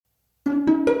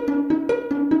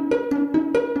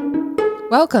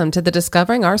Welcome to the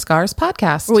Discovering Our Scars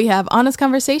podcast, where we have honest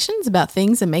conversations about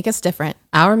things that make us different.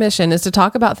 Our mission is to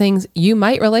talk about things you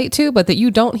might relate to, but that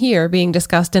you don't hear being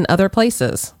discussed in other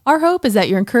places. Our hope is that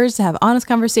you're encouraged to have honest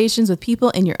conversations with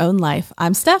people in your own life.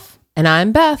 I'm Steph. And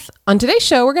I'm Beth. On today's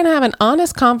show, we're going to have an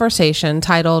honest conversation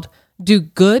titled, Do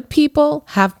Good People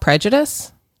Have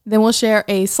Prejudice? Then we'll share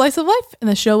a slice of life, and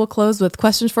the show will close with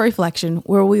questions for reflection,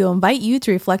 where we will invite you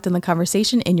to reflect on the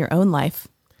conversation in your own life.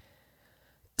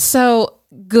 So,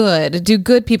 good. Do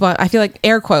good people, I feel like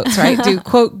air quotes, right? Do,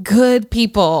 quote, good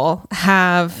people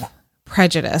have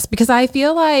prejudice? Because I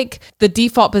feel like the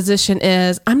default position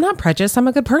is, I'm not prejudiced, I'm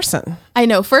a good person. I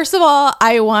know. First of all,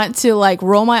 I want to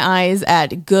roll my eyes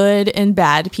at good and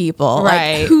bad people.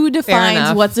 Right. Like, who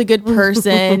defines what's a good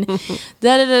person?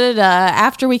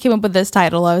 After we came up with this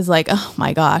title, I was like, oh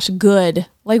my gosh, good.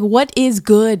 Like, what is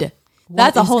good?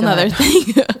 That's a whole nother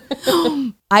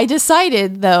thing. I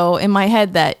decided, though, in my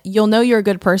head that you'll know you're a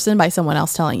good person by someone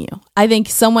else telling you. I think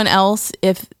someone else,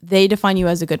 if they define you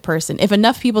as a good person, if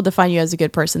enough people define you as a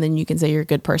good person, then you can say you're a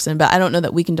good person. But I don't know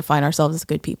that we can define ourselves as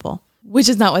good people, which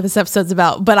is not what this episode's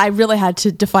about. But I really had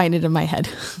to define it in my head.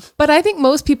 But I think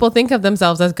most people think of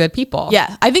themselves as good people.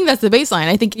 Yeah, I think that's the baseline.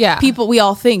 I think people, we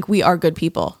all think we are good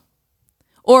people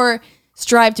or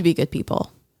strive to be good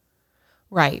people.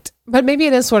 Right. But maybe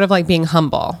it is sort of like being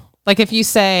humble. Like if you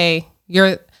say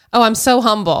I'm so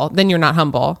humble, then you're not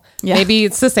humble. Yeah. Maybe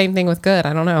it's the same thing with good.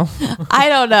 I don't know. I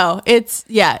don't know.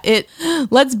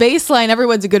 Let's baseline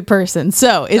everyone's a good person.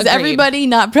 So is everybody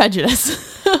not prejudiced?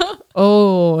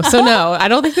 Oh, so no, I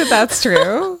don't think that's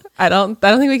true. I don't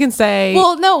think we can say.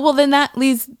 Well, no. Well, then that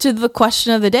leads to the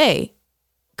question of the day.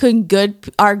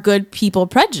 Are good people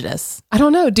prejudice? I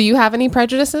don't know. Do you have any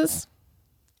prejudices?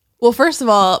 Well, first of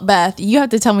all, Beth, you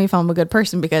have to tell me if I'm a good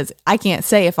person because I can't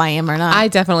say if I am or not. I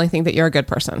definitely think that you're a good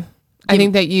person. I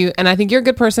think you're a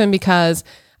good person because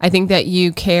I think that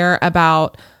you care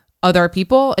about other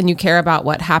people and you care about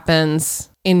what happens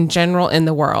in general in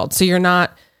the world. So you're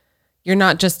not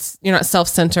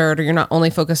self-centered or you're not only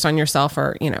focused on yourself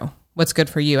or, what's good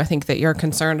for you. I think that you're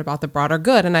concerned about the broader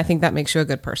good. And I think that makes you a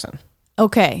good person.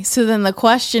 Okay. So then the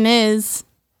question is,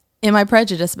 am I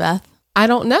prejudiced, Beth? I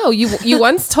don't know. You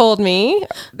once told me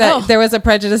that there was a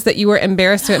prejudice that you were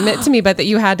embarrassed to admit to me, but that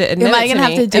you had to admit it to me. Am I going to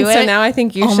have to do it? So now I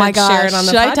think you should share it on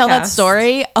the podcast. Should I tell that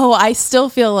story? Oh, I still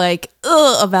feel like,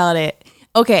 about it.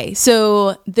 Okay,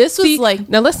 so this was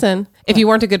Now listen, if you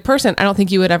weren't a good person, I don't think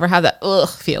you would ever have that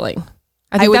feeling.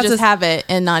 I would just have it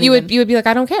and not you would be like,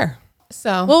 I don't care. So.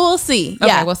 Well, we'll see. Okay,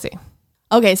 yeah. We'll see.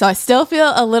 Okay, so I still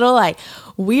feel a little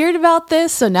weird about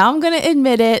this. So now I'm going to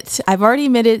admit it. I've already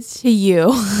admitted to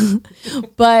you,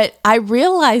 but I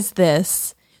realized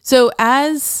this. So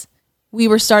as we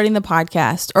were starting the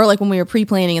podcast or when we were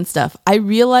pre-planning and stuff, I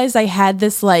realized I had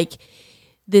this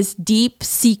this deep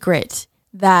secret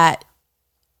that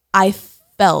I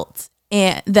felt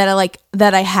and that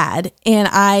I had. And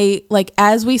I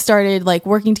as we started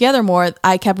working together more,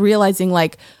 I kept realizing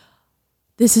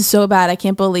this is so bad. I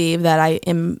can't believe that I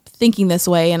am thinking this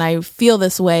way and I feel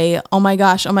this way. Oh my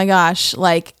gosh.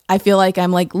 I feel like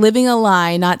I'm living a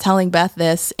lie, not telling Beth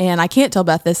this. And I can't tell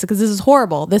Beth this because this is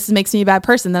horrible. This makes me a bad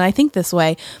person that I think this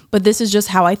way. But this is just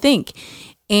how I think.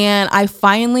 And I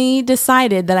finally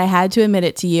decided that I had to admit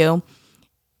it to you.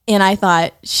 And I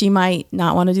thought she might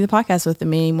not want to do the podcast with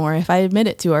me anymore if I admit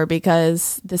it to her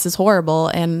because this is horrible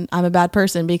and I'm a bad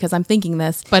person because I'm thinking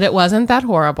this. But it wasn't that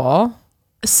horrible.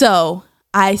 So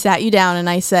I sat you down and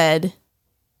I said,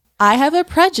 I have a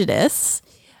prejudice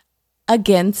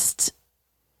against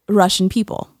Russian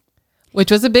people.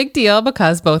 Which was a big deal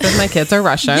because both of my kids are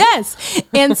Russian. Yes.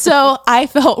 And so I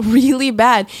felt really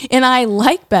bad. And I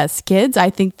like Beth's kids.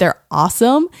 I think they're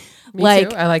awesome. Me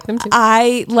too. I like them too.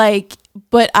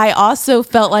 But I also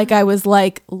felt like I was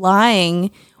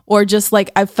lying or just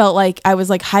I felt like I was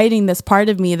hiding this part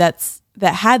of me that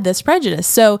had this prejudice.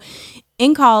 So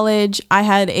in college, I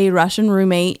had a Russian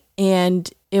roommate and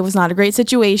it was not a great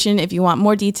situation. If you want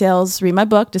more details, read my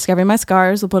book, Discovering My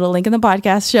Scars. We'll put a link in the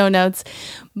podcast show notes.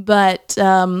 But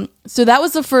so that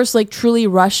was the first truly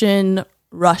Russian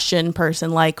person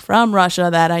from Russia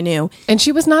that I knew. And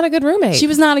she was not a good roommate. She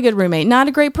was not a good roommate, not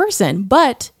a great person.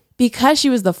 But because she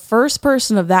was the first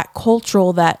person of that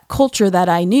culture that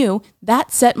I knew,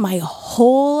 that set my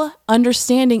whole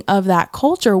understanding of that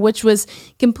culture, which was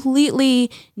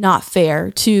completely not fair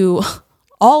to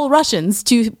all Russians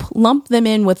to lump them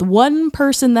in with one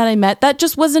person that I met that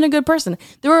just wasn't a good person.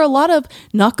 There were a lot of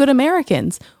not good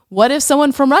Americans. What if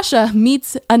someone from Russia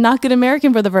meets a not good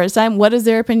American for the first time? What is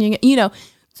their opinion?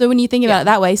 So when you think about it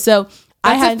that way, so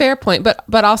That's a fair point,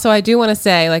 but also I do want to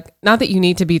say, not that you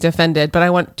need to be defended,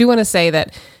 but do want to say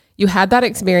that you had that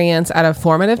experience at a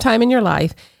formative time in your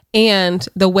life, and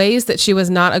the ways that she was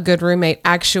not a good roommate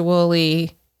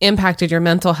actually impacted your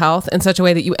mental health in such a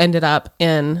way that you ended up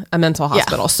in a mental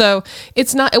hospital. So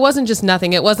it wasn't just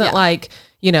nothing. It wasn't like,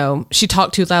 she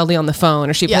talked too loudly on the phone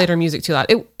or she played her music too loud.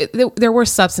 There were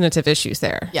substantive issues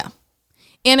there. Yeah.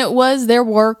 And there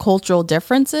were cultural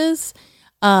differences.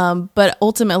 But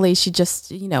ultimately she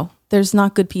just, there's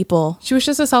not good people. She was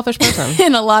just a selfish person.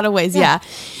 In a lot of ways. Yeah.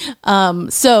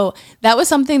 So that was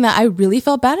something that I really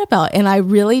felt bad about. And I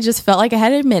really just felt like I had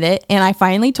to admit it. And I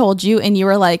finally told you, and you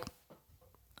were like,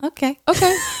 okay.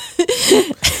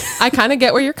 I kind of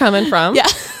get where you're coming from. Yeah.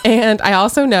 And I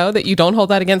also know that you don't hold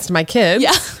that against my kids.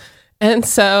 Yeah. And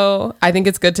so I think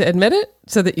it's good to admit it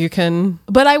so that you can.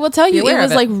 But I will tell you,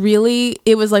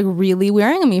 it was really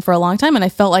wearing on me for a long time. And I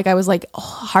felt like I was like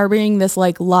harboring this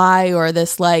like lie or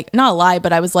this like, not a lie,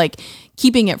 but I was like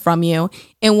keeping it from you.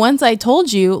 And once I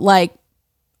told you, like,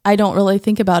 I don't really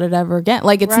think about it ever again.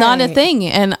 Like, it's not a thing.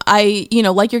 And I,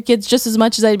 like your kids just as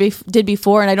much as I did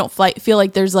before. And I don't feel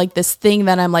like there's like this thing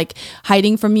that I'm like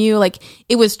hiding from you. Like,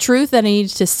 it was truth that I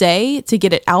needed to say to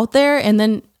get it out there. And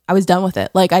then I was done with it.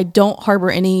 Like, I don't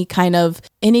harbor any kind of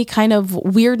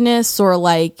weirdness or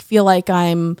like feel like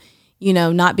I'm,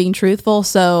 not being truthful.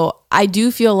 So I do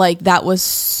feel like that was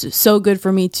so good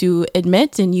for me to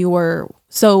admit. And you were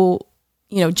so,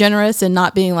 generous and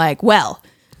not being like, well,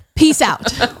 peace out.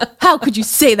 How could you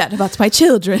say that about my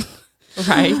children?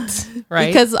 Right.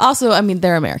 Because also,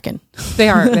 they're American. They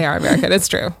are American. It's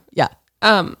true. Yeah.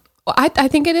 Well, I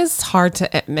think it is hard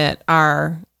to admit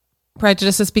our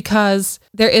prejudices because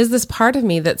there is this part of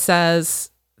me that says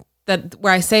that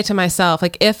where I say to myself,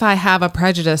 like, if I have a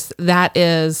prejudice, that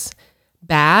is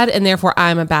bad and therefore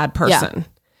I'm a bad person. Yeah.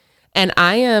 And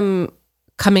I am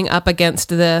coming up against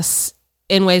this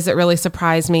in ways that really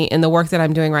surprise me in the work that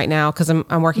I'm doing right now, because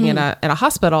I'm working at a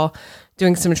hospital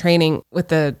doing some training with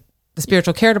the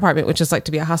spiritual care department, which is like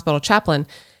to be a hospital chaplain.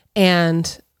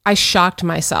 And I shocked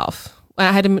myself.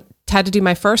 I had to do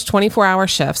my first 24-hour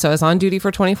shift. So I was on duty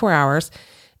for 24 hours.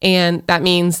 And that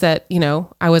means that,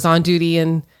 I was on duty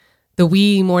in the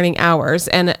wee morning hours.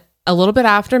 And a little bit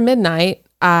after midnight,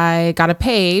 I got a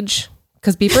page.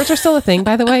 Because beepers are still a thing,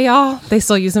 by the way, y'all. They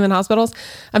still use them in hospitals.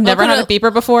 I've never had a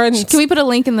beeper before. And can we put a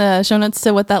link in the show notes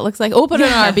to what that looks like? We'll put it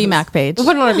on our BMAC page. We'll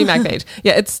put it on our BMAC page.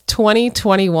 Yeah, it's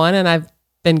 2021 and I've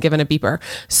been given a beeper.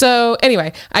 So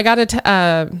anyway, I got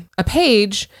a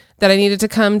page that I needed to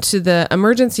come to the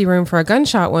emergency room for a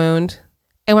gunshot wound.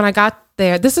 And when I got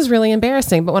there, this is really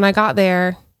embarrassing, but when I got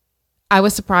there, I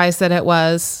was surprised that it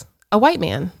was a white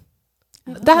man.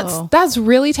 Oh. That's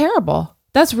really terrible.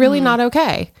 That's really not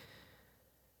okay.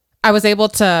 I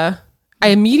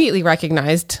immediately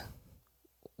recognized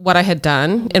what I had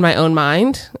done in my own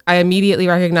mind. I immediately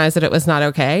recognized that it was not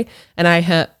okay. And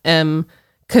I am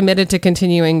committed to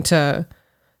continuing to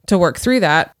work through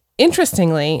that.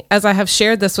 Interestingly, as I have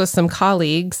shared this with some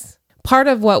colleagues, part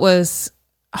of what was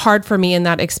hard for me in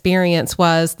that experience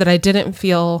was that I didn't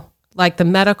feel like the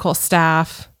medical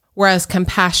staff were as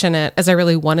compassionate as I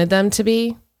really wanted them to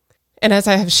be. And as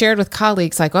I have shared with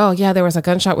colleagues, like, oh yeah, there was a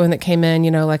gunshot wound that came in,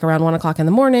 like around 1:00 in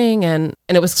the morning. And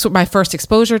it was my first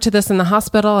exposure to this in the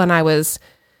hospital. And I was,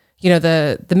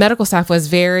 the medical staff was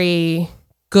very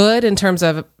good in terms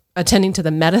of attending to the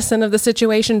medicine of the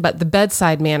situation, but the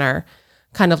bedside manner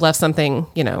kind of left something,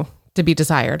 to be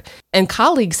desired. And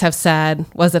colleagues have said,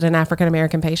 was it an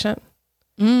African-American patient?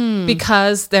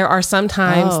 Because there's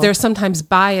sometimes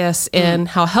bias in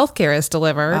how healthcare is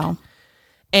delivered. Wow.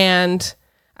 And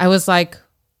I was like,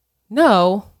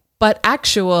 no, but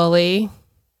actually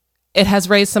it has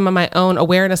raised some of my own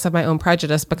awareness of my own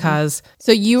prejudice because.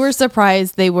 So you were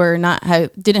surprised they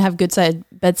didn't have good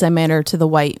bedside manner to the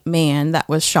white man that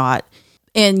was shot.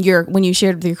 And when you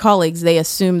shared with your colleagues, they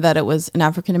assumed that it was an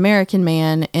African-American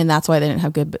man and that's why they didn't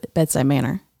have good bedside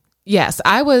manner. Yes,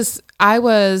 I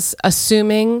was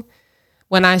assuming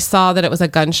when I saw that it was a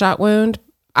gunshot wound,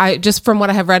 just from what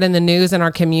I have read in the news in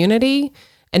our community,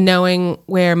 and knowing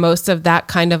where most of that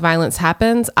kind of violence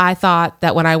happens, I thought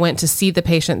that when I went to see the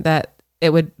patient that he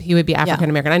would be African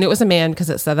American. I knew it was a man because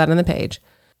it said that on the page,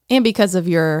 and because of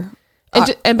your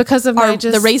and because of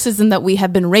the racism that we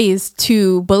have been raised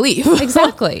to believe.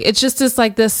 Exactly, it's just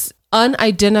this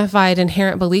unidentified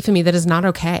inherent belief in me that is not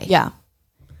okay. Yeah.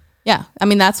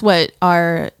 That's what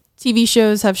our TV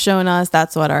shows have shown us.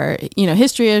 That's what our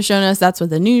history has shown us. That's what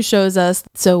the news shows us.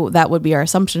 So that would be our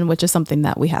assumption, which is something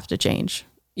that we have to change.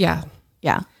 Yeah.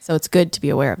 So it's good to be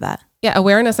aware of that. Yeah.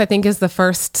 Awareness, I think, is the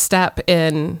first step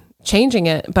in changing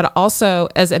it. But also,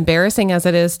 as embarrassing as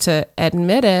it is to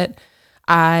admit it,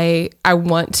 I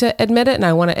want to admit it, and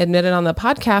I want to admit it on the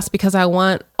podcast because I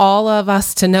want all of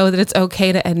us to know that it's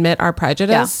okay to admit our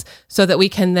prejudice so that we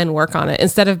can then work on it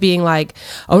instead of being like,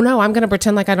 oh no, I'm going to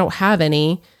pretend like I don't have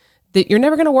any. That you're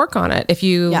never going to work on it. If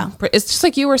you, it's just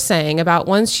like you were saying about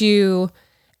once you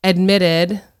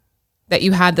admitted that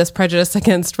you had this prejudice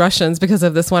against Russians because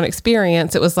of this one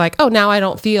experience, it was like, oh, now I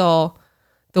don't feel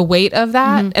the weight of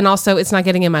that. And also it's not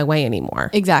getting in my way anymore.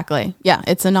 Exactly. Yeah.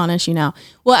 It's a non-issue now.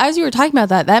 Well, as you were talking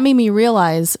about that made me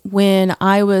realize when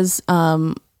I was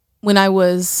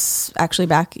actually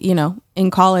back, in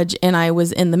college and I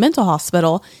was in the mental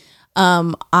hospital,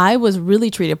 I was really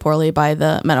treated poorly by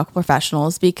the medical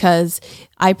professionals because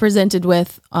I presented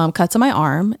with cuts on my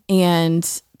arm,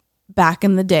 and back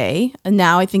in the day, and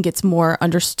now I think it's more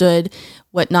understood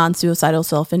what non-suicidal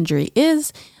self-injury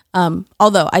is.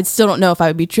 Although I still don't know if I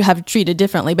would be have treated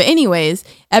differently. But anyways,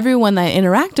 everyone that I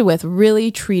interacted with really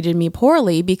treated me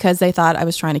poorly because they thought I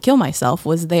was trying to kill myself,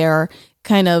 was their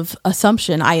kind of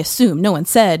assumption. I assume. No one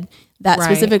said that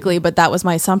specifically, but that was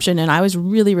my assumption. And I was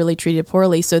really, really treated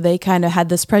poorly. So they kind of had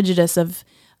this prejudice of,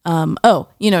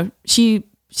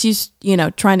 she's,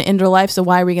 trying to end her life. So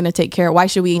why are we going to take care? Why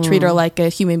should we treat her like a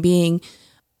human being?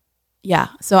 Yeah.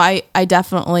 So I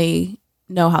definitely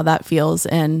know how that feels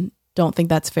and don't think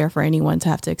that's fair for anyone to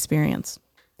have to experience.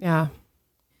 Yeah.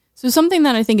 So something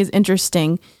that I think is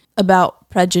interesting about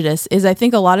prejudice is I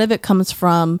think a lot of it comes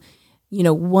from,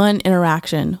 one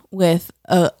interaction with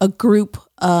a group,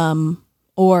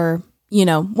 or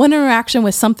one interaction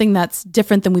with something that's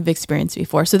different than we've experienced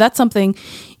before. So that's something,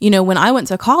 when I went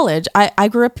to college, I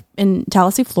grew up in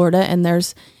Tallahassee, Florida, and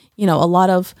there's, a lot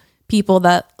of people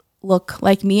that look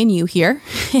like me and you here,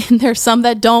 and there's some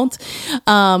that don't.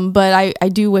 But I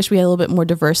do wish we had a little bit more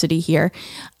diversity here.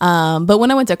 But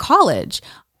when I went to college,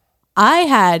 I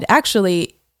had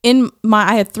actually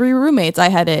I had 3 roommates. I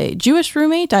had a Jewish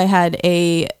roommate, I had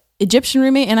a Egyptian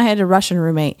roommate, and I had a Russian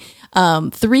roommate.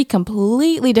 3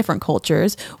 completely different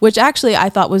cultures, which actually I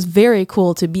thought was very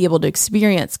cool to be able to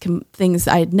experience things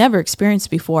I had never experienced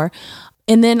before.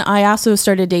 And then I also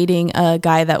started dating a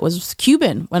guy that was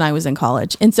Cuban when I was in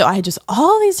college. And so I had just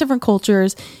all these different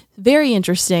cultures, very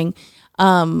interesting.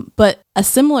 But a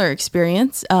similar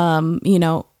experience,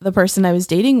 the person I was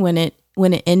dating when it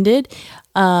ended,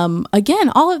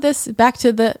 again, all of this back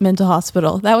to the mental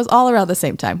hospital. That was all around the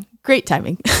same time. Great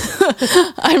timing.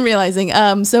 I'm realizing.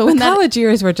 So when college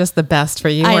years were just the best for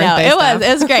you. I know it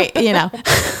was great.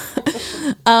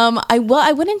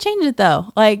 I wouldn't change it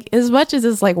though. Like as much as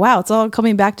it's like, wow, it's all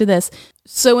coming back to this.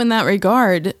 So in that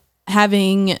regard,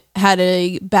 having had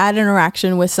a bad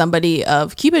interaction with somebody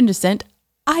of Cuban descent,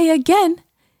 I again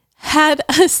had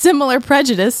a similar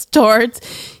prejudice towards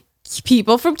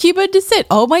people from Cuban descent.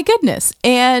 Oh my goodness.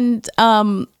 And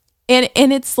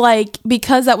it's like,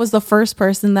 because that was the first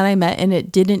person that I met and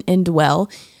it didn't end well,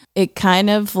 it kind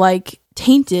of like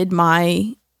tainted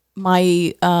my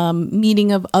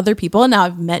meeting of other people. And now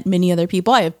I've met many other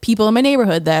people. I have people in my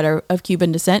neighborhood that are of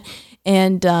Cuban descent,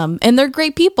 and they're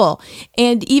great people.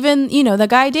 And even, the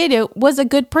guy I dated was a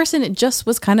good person. It just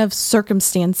was kind of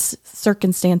circumstances.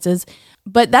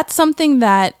 But that's something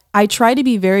that I try to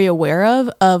be very aware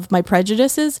of my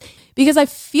prejudices, because I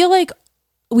feel like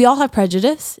we all have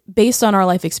prejudice based on our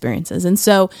life experiences. And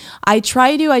so I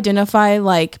try to identify,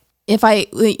 like, if I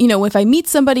meet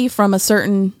somebody from a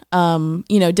certain,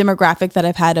 demographic that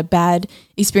I've had a bad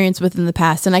experience with in the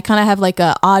past, and I kind of have like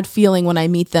a odd feeling when I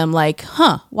meet them, like,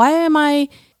 why am I,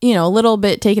 a little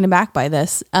bit taken aback by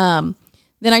this? Then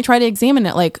I try to examine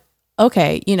it, like,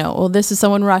 okay, well, this is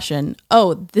someone Russian.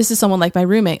 Oh, this is someone like my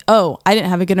roommate. Oh, I didn't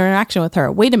have a good interaction with her.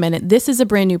 Wait a minute. This is a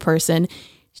brand new person.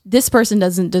 This person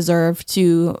doesn't deserve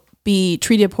to be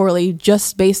treated poorly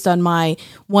just based on my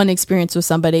one experience with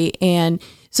somebody. And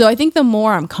so I think the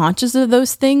more I'm conscious of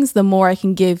those things, the more I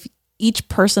can give each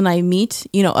person I meet,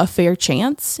 a fair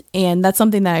chance. And that's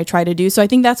something that I try to do. So I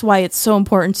think that's why it's so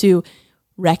important to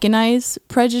recognize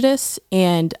prejudice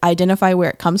and identify where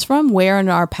it comes from, where in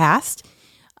our past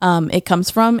it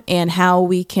comes from, and how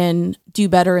we can do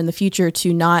better in the future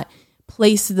to not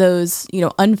place those,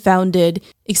 unfounded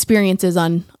experiences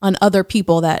on other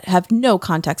people that have no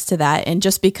context to that. And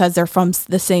just because they're from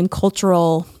the same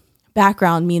cultural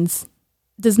background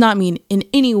does not mean in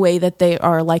any way that they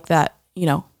are like that,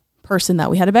 person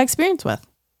that we had a bad experience with.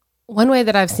 One way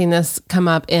that I've seen this come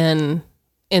up in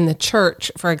the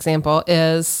church, for example,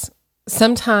 is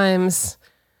sometimes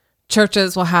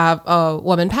churches will have a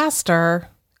woman pastor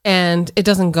and it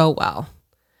doesn't go well.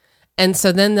 And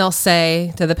so then they'll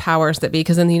say to the powers that be,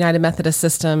 because in the United Methodist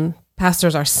system,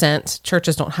 pastors are sent.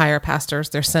 Churches don't hire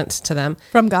pastors. They're sent to them.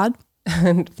 From God?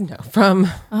 No, from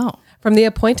from the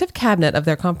appointive cabinet of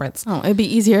their conference. Oh, it'd be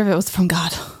easier if it was from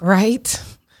God. Right?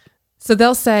 So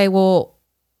they'll say, well,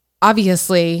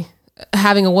 obviously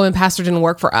having a woman pastor didn't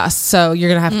work for us, so you're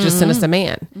going to have to just send us a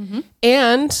man.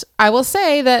 And I will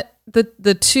say that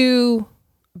the two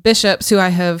bishops who I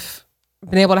have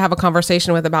been able to have a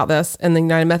conversation with about this in the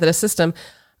United Methodist system,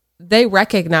 they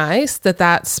recognize that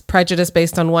that's prejudice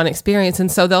based on one experience.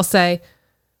 And so they'll say,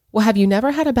 well, have you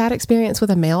never had a bad experience with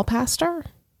a male pastor?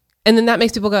 And then that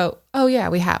makes people go, oh yeah,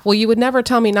 we have. Well, you would never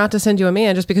tell me not to send you a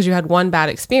man just because you had one bad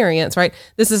experience, right?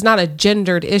 This is not a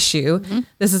gendered issue.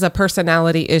 This is a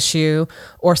personality issue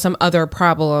or some other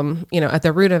problem, at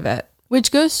the root of it.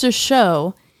 Which goes to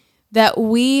show that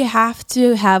we have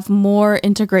to have more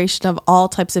integration of all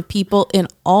types of people in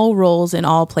all roles in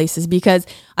all places, because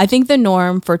I think the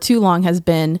norm for too long has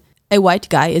been a white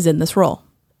guy is in this role.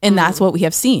 And that's what we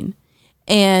have seen.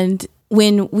 And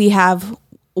when we have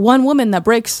one woman that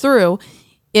breaks through,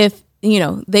 if,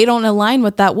 they don't align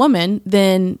with that woman,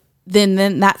 then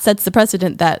that sets the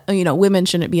precedent that, women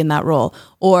shouldn't be in that role.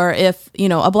 Or if,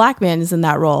 a black man is in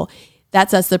that role, that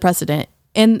sets the precedent.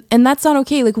 And that's not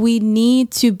okay. Like, we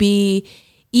need to be,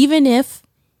 even if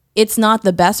it's not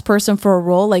the best person for a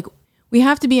role, like, we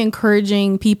have to be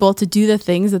encouraging people to do the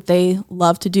things that they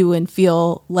love to do and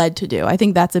feel led to do. I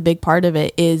think that's a big part of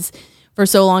it. Is for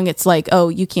so long it's like, oh,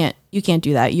 you can't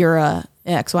do that. You're a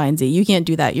X, Y, and Z. You can't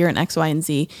do that. You're an X, Y, and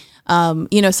Z.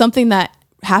 Something that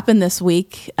happened this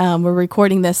week. We're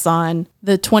recording this on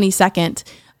the 22nd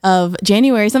of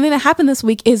January. Something that happened this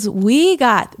week is we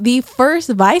got the first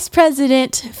vice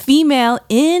president female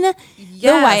in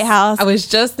the White House. I was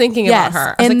just thinking about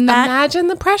her. I was imagine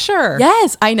the pressure.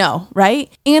 Yes, I know,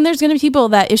 right? And there's going to be people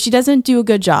that if she doesn't do a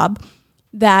good job,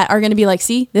 that are going to be like,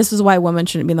 see, this is why women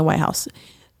shouldn't be in the White House.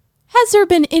 Has there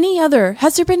been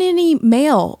any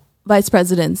male vice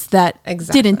presidents that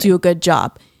didn't do a good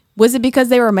job? Was it because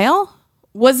they were male?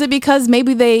 Was it because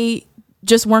maybe they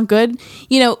just weren't good?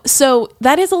 So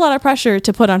that is a lot of pressure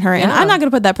to put on her. And I'm not going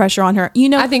to put that pressure on her.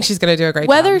 I think she's going to do a great job.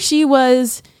 Whether she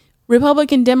was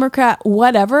Republican, Democrat,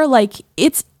 whatever, like,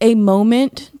 it's a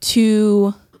moment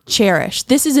to cherish.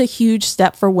 This is a huge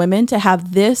step for women to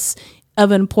have this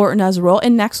of an important as a role.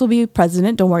 And next will be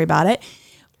president. Don't worry about it.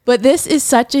 But this is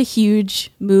such a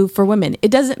huge move for women.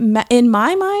 It doesn't, in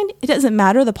my mind, it doesn't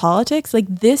matter the politics. Like,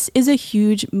 this is a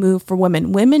huge move for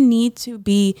women. Women need to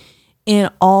be in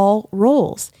all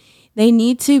roles. They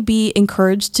need to be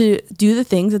encouraged to do the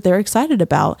things that they're excited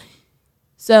about.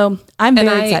 So I'm very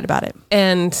excited about it.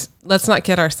 And let's not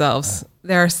kid ourselves.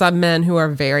 There are some men who are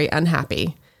very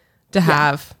unhappy to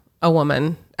have a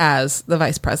woman as the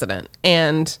vice president.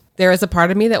 And there is a part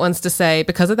of me that wants to say,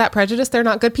 because of that prejudice, they're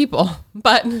not good people.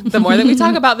 But the more that we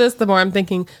talk about this, the more I'm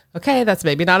thinking, okay, that's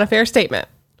maybe not a fair statement.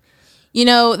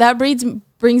 That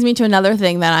brings me to another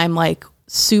thing that I'm like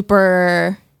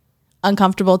super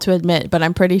uncomfortable to admit, but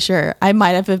I'm pretty sure I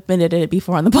might have admitted it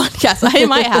before on the podcast. I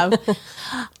might have.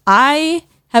 I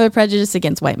have a prejudice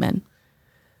against white men.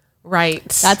 Right.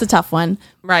 That's a tough one.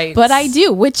 Right. But I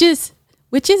do, which is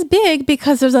big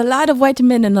because there's a lot of white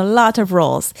men in a lot of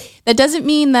roles. That doesn't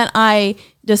mean that I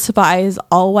despise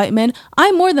all white men.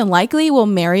 I more than likely will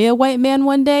marry a white man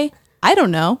one day. I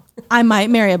don't know. I might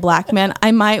marry a black man.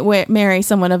 I might marry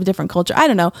someone of a different culture. I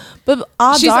don't know. But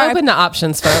odds She's are, open to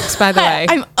options, folks, by the way.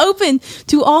 I'm open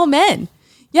to all men.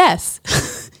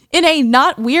 Yes. In a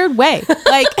not weird way.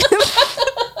 Like,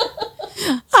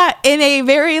 in a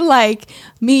very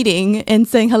meeting and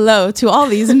saying hello to all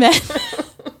these men.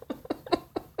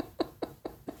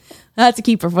 That's a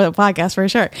keeper for the podcast for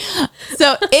sure.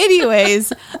 So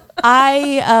anyways,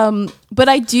 but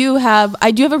I do have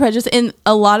a prejudice, and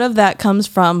a lot of that comes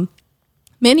from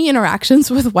many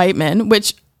interactions with white men,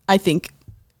 which I think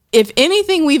if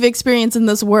anything we've experienced in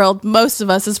this world, most of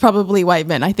us is probably white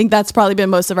men. I think that's probably been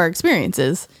most of our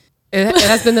experiences. It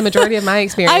has been the majority of my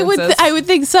experiences. I would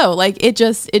think so. Like, it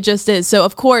just is. So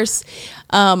of course,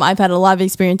 I've had a lot of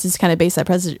experiences to kind of base that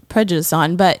prejudice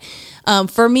on. But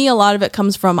for me, a lot of it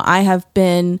comes from I have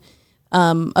been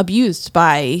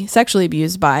sexually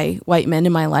abused by white men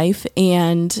in my life,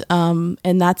 and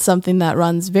that's something that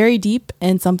runs very deep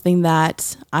and something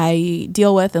that I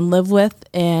deal with and live with.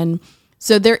 And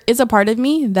so there is a part of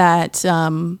me that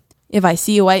if I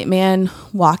see a white man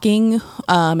walking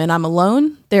and I'm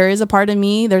alone, there's a part of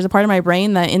my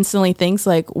brain that instantly thinks,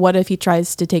 like, what if he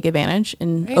tries to take advantage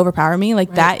and overpower me?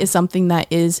 Like, that is something that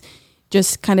is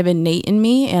just kind of innate in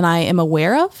me and I am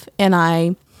aware of. And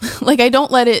I don't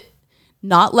let it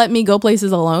not let me go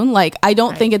places alone. Like, I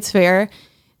don't think it's fair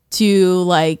to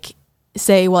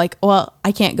say, well,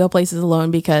 I can't go places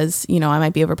alone because, I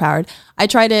might be overpowered. I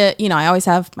try to, I always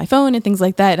have my phone and things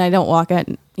like that. And I don't walk at,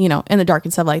 in the dark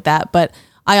and stuff like that. But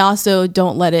I also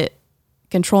don't let it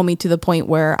control me to the point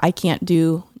where I can't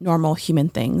do normal human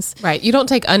things. Right. You don't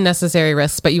take unnecessary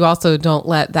risks, but you also don't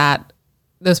let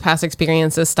those past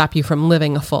experiences stop you from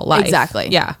living a full life. Exactly.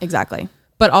 Yeah. Exactly.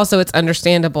 But also it's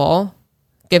understandable,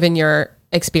 given your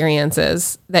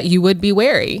experiences, that you would be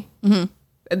wary.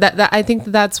 Mm-hmm. That I think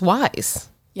that's wise.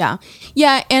 Yeah.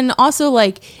 Yeah. And also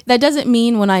that doesn't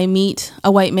mean when I meet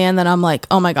a white man that I'm like,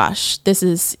 oh my gosh, this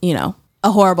is,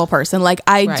 a horrible person.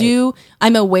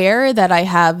 I'm aware that I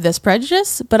have this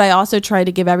prejudice, but I also try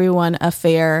to give everyone a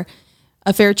fair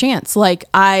chance.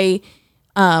 I'm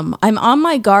on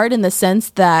my guard in the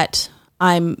sense that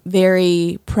I'm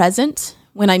very present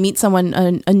when I meet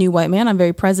someone, a new white man. I'm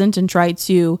very present and try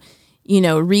to,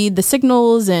 read the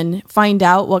signals and find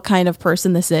out what kind of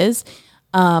person this is.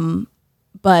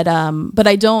 But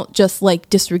I don't just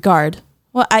disregard.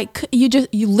 Well, you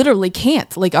literally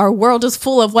can't. Our world is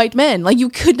full of white men. You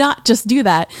could not just do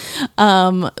that.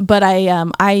 But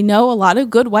I know a lot of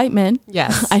good white men.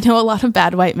 Yes. I know a lot of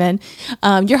bad white men.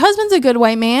 Your husband's a good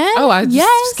white man. Oh, I was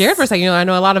just scared for a second. I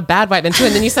know a lot of bad white men too.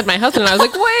 And then you said my husband, and I was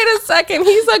like, wait a second,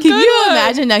 he's a good one. Can you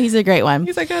imagine? No, he's a great one.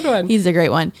 He's a good one. He's a great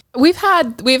one. We've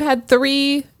had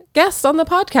 3 guests on the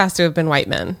podcast who have been white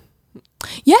men.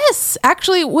 Yes,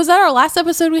 actually, was that our last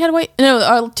episode? We had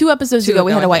our 2 episodes ago.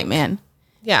 We had a white man.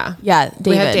 Yeah. Yeah. David.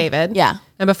 We had David. Yeah.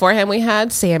 And before him, we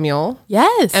had Samuel.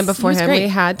 Yes. And before him, we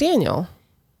had Daniel.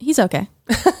 He's okay.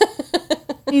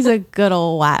 He's a good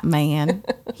old white man.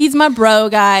 He's my bro,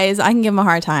 guys. I can give him a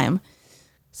hard time.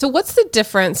 So what's the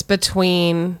difference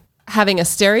between having a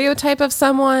stereotype of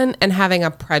someone and having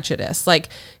a prejudice? They're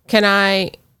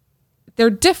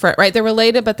different, right? They're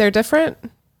related, but they're different.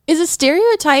 Is a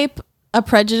stereotype a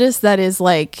prejudice that is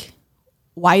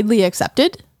widely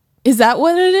accepted? Is that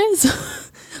what it is?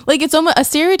 It's almost a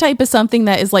stereotype is something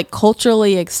that is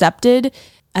culturally accepted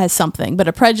as something, but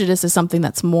a prejudice is something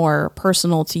that's more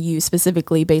personal to you,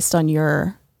 specifically based on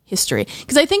your history.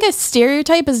 Because I think a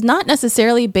stereotype is not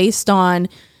necessarily based on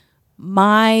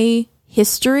my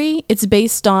history. It's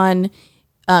based on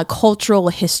cultural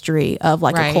history of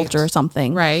right. a culture or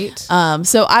something. Right.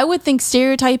 So I would think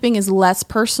stereotyping is less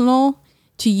personal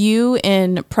to you,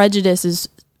 and prejudice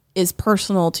is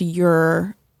personal to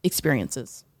your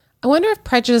experiences. I wonder if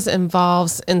prejudice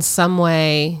involves in some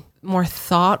way more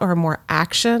thought or more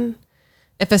action.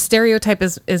 If a stereotype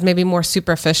is maybe more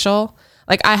superficial,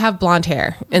 I have blonde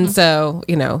hair. And so,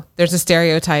 there's a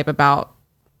stereotype about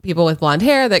people with blonde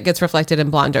hair that gets reflected in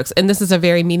blonde jokes. And this is a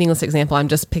very meaningless example. I'm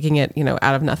just picking it,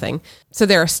 out of nothing. So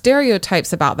there are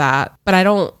stereotypes about that, but I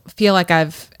don't feel like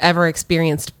I've ever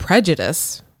experienced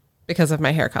prejudice because of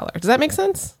my hair color. Does that make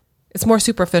sense? It's more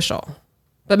superficial.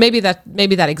 But maybe that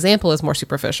example is more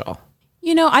superficial.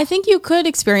 I think you could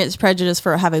experience prejudice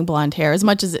for having blonde hair, as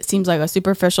much as it seems like a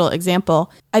superficial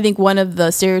example. I think one of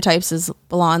the stereotypes is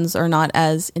blondes are not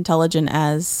as intelligent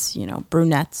as,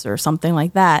 brunettes or something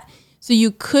like that. So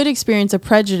you could experience a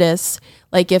prejudice,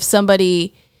 if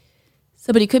somebody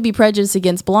could be prejudiced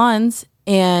against blondes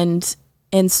and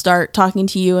start talking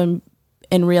to you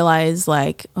and realize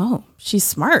oh, she's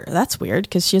smart. That's weird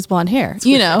because she has blonde hair,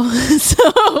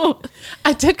 So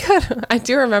I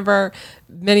do remember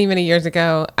many, many years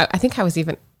ago, I think I was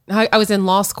in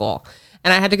law school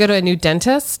and I had to go to a new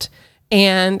dentist,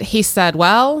 and he said,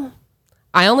 well,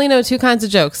 I only know 2 kinds of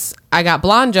jokes. I got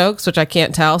blonde jokes, which I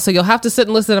can't tell. So you'll have to sit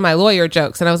and listen to my lawyer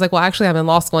jokes. And I was like, well, actually I'm in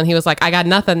law school. And he was like, I got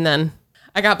nothing then.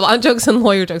 I got blonde jokes and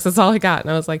lawyer jokes. That's all I got.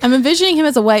 And I was like, I'm envisioning him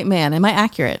as a white man. Am I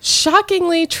accurate?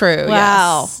 Shockingly true.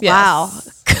 Wow.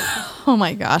 Yes. Wow. Oh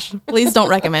my gosh. Please don't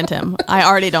recommend him. I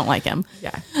already don't like him.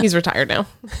 Yeah. He's retired now.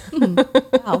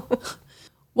 Wow.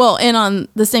 Well, and on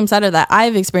the same side of that,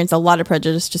 I've experienced a lot of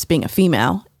prejudice just being a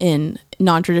female in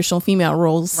non-traditional female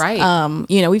roles. Right.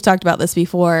 We've talked about this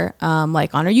before, on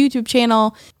our YouTube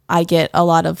channel. I get a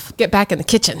lot of... Get back in the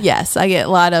kitchen. Yes, I get a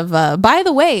lot of... by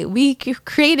the way, we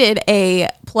created a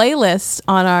playlist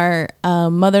on our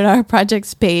Mother Daughter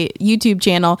Projects YouTube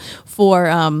channel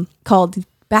for called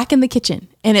Back in the Kitchen.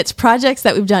 And it's projects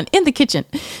that we've done in the kitchen,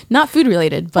 not food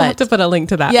related, but I'll have to put a link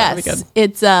to that. Yes,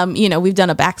 it's we've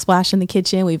done a backsplash in the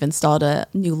kitchen. We've installed a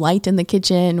new light in the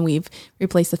kitchen. We've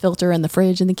replaced the filter in the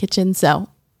fridge in the kitchen. So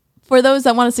for those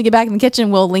that want us to get back in the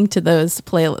kitchen, we'll link to that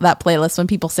playlist when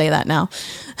people say that now.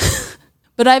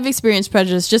 But I've experienced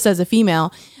prejudice just as a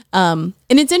female, and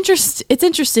it's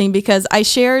interesting because I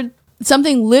shared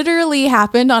something literally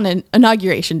happened on an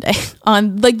inauguration day,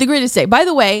 on like the greatest day. By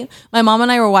the way, my mom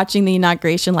and I were watching the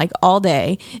inauguration like all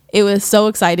day. It was so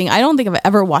exciting. I don't think I've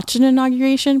ever watched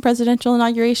an presidential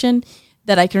inauguration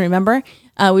that I can remember.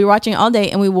 We were watching all day,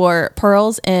 and we wore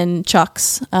pearls and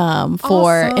chucks in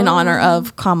honor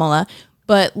of Kamala.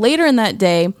 But later in that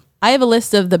day, I have a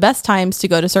list of the best times to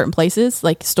go to certain places,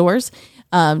 like stores,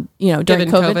 during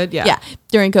COVID. Yeah,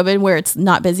 during COVID, where it's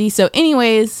not busy. So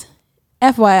anyways,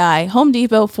 FYI, Home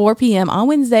Depot, 4 p.m. on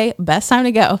Wednesday, best time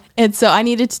to go. And so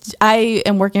I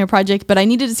am working a project, but I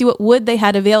needed to see what wood they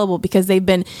had available because they've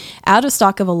been out of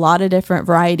stock of a lot of different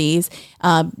varieties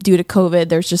due to COVID.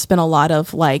 There's just been a lot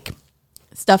of like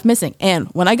stuff missing. And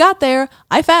when I got there,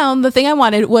 I found the thing I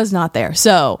wanted was not there.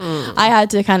 So I had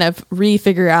to kind of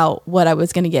refigure out what I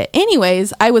was going to get.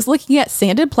 Anyways, I was looking at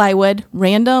sanded plywood,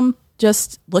 random,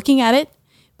 just looking at it,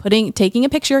 taking a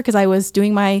picture because I was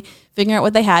doing my figuring out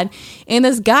what they had. And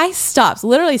this guy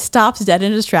literally stops dead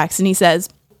in his tracks. And he says,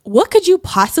 what could you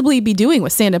possibly be doing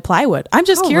with sanded plywood? I'm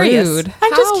just curious. Rude.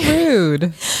 How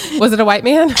rude. Was it a white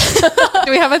man?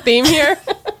 Do we have a theme here?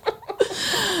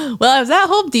 Well, I was at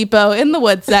Home Depot in the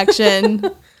wood section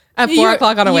at 4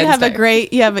 o'clock on a Wednesday.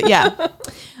 Yeah.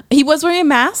 He was wearing a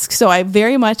mask, so I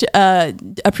very much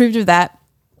approved of that.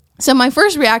 So my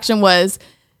first reaction was,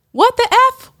 what the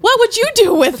F? What would you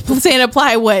do with sanded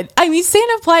plywood? I mean,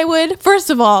 sanded plywood, first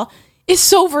of all, is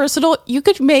so versatile. You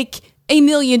could make a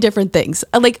million different things.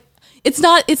 Like, it's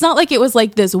not like it was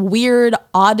like this weird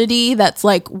oddity that's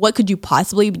like, what could you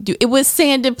possibly do? It was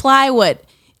sanded plywood.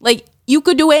 Like, you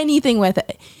could do anything with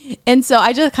it. And so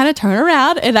I just kind of turn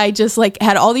around and I just like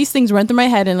had all these things run through my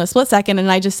head in a split second. And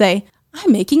I just say,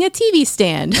 I'm making a TV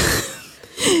stand.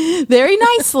 Very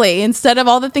nicely, instead of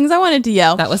all the things I wanted to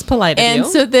yell. That was polite of you. And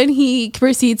so then he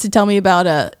proceeds to tell me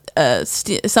about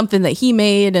something that he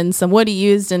made and some wood he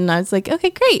used. And I was like, okay,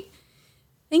 great.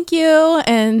 Thank you.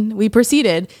 And we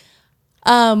proceeded.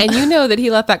 And you know that he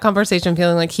left that conversation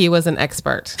feeling like he was an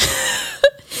expert.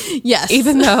 Yes.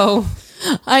 Even though...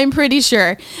 I'm pretty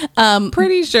sure. But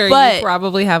you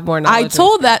probably have more knowledge. I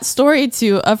told that story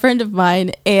to a friend of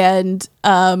mine, and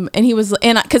he was,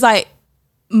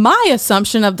 my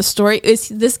assumption of the story is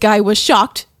this guy was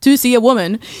shocked to see a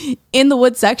woman in the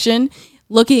wood section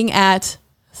looking at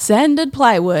sanded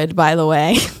plywood, by the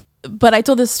way. But I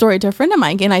told this story to a friend of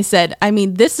mine, and I said, I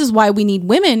mean, this is why we need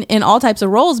women in all types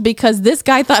of roles, because this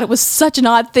guy thought it was such an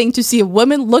odd thing to see a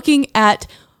woman looking at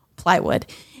plywood.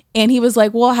 And he was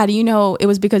like, well, how do you know it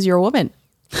was because you're a woman?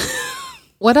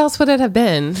 What else would it have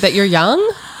been? That you're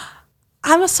young?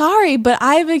 I'm sorry, but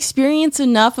I've experienced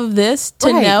enough of this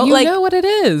to know. You know what it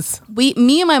is. Me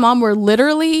and my mom were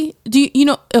literally, you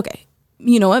know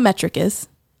what metric is.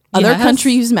 Other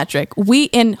countries use metric. We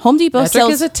in Home Depot metric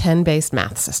is a 10-based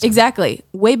math system. Exactly.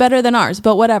 Way better than ours,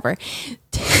 but whatever.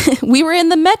 We were in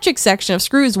the metric section of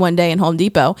screws one day in Home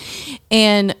Depot.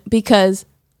 And because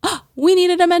we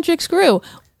needed a metric screw.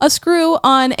 A screw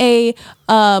on a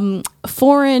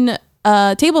foreign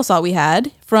table saw we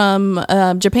had from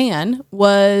Japan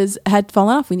had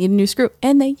fallen off. We need a new screw,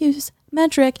 and they use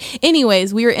metric.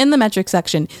 Anyways, we were in the metric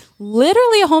section.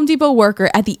 Literally, a Home Depot worker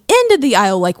at the end of the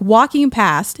aisle, like walking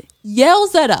past,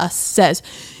 yells at us, says,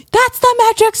 "That's the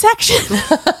metric section."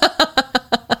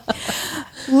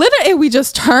 Literally, we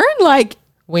just turned like,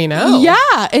 we know.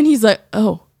 Yeah, and he's like,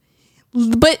 "Oh,"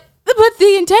 but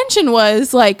the intention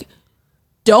was like,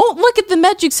 don't look at the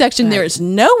metric section. Right. There's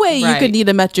no way you could need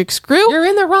a metric screw. You're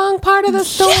in the wrong part of the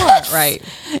store. Yes! Right.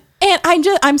 And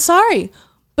I'm sorry,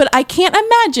 but I can't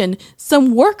imagine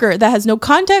some worker that has no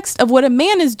context of what a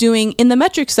man is doing in the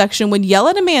metric section would yell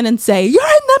at a man and say, "You're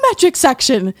in the metric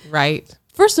section." Right.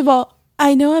 First of all,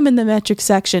 I know I'm in the metric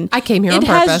section. I came here on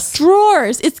purpose. It has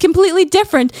drawers. It's completely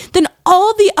different than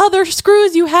all the other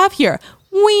screws you have here.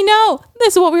 We know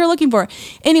this is what we were looking for.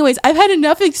 Anyways, I've had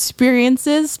enough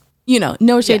experiences.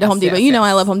 No shade to Home Depot.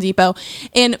 I love Home Depot.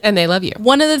 And they love you.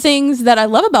 One of the things that I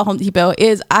love about Home Depot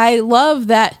is I love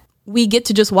that we get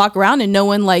to just walk around and no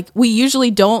one, we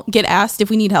usually don't get asked if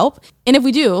we need help. And if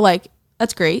we do,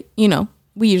 that's great.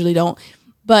 We usually don't.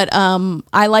 But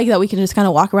I like that we can just kind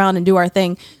of walk around and do our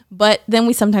thing. But then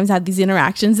we sometimes have these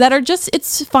interactions that are just,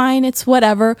 it's fine. It's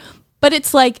whatever. But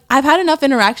it's like, I've had enough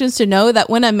interactions to know that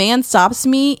when a man stops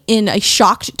me in a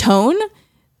shocked tone,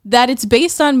 that it's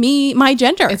based on my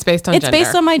gender. It's based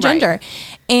on my gender. Right.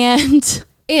 And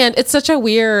it's such a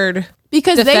weird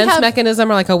because defense mechanism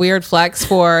or like a weird flex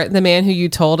for the man who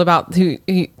told about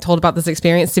this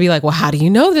experience to be like, well, how do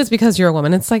you know this? Because you're a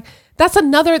woman. It's like, that's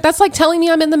like telling me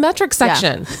I'm in the metric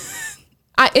section.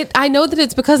 Yeah. I know that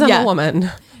it's because I'm a woman.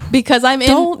 Because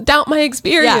don't doubt my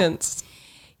experience.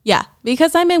 Yeah,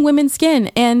 because I'm in women's skin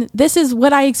and this is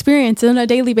what I experience on a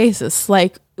daily basis,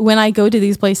 like when I go to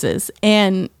these places.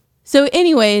 And so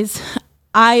anyways,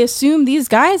 I assume these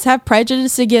guys have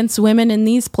prejudice against women in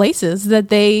these places, that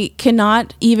they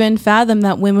cannot even fathom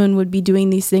that women would be doing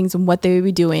these things and what they would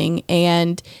be doing.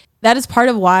 And that is part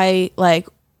of why, like,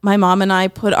 my mom and I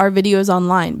put our videos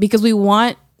online, because we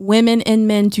want women and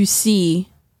men to see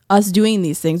us doing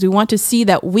these things. We want to see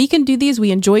that we can do these.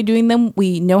 We enjoy doing them.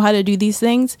 We know how to do these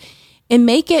things, and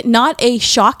make it not a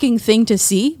shocking thing to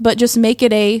see, but just make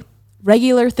it a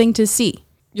regular thing to see.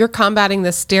 You're combating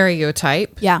the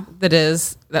stereotype Yeah. that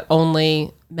is that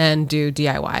only men do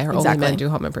DIY or only Exactly. men do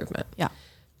home improvement. Yeah.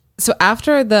 So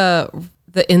after the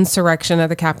insurrection at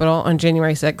the Capitol on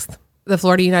January 6th, the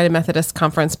Florida United Methodist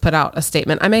Conference put out a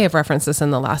statement. I may have referenced this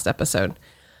in the last episode,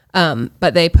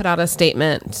 but they put out a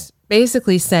statement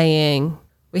basically saying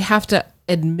we have to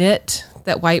admit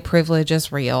that white privilege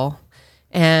is real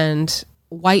and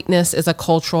whiteness is a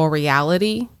cultural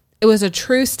reality. It was a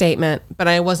true statement, but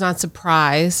I was not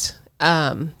surprised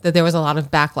that there was a lot of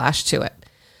backlash to it.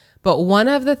 But one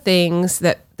of the things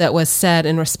that was said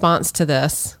in response to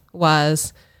this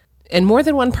was, and more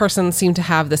than one person seemed to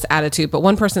have this attitude, but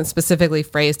one person specifically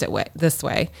phrased it this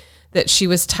way, that she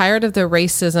was tired of the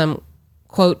racism,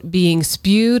 quote, being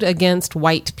spewed against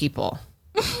white people.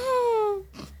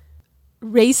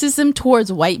 Racism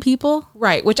towards white people?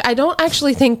 Right, which I don't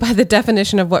actually think by the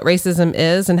definition of what racism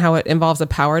is and how it involves a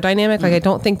power dynamic, like I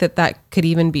don't think that could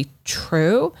even be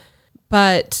true.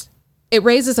 But it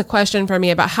raises a question for me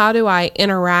about how do I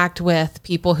interact with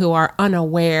people who are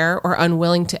unaware or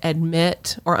unwilling to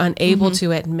admit or unable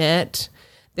to admit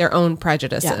their own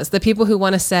prejudices. Yeah. The people who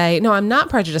want to say, no, I'm not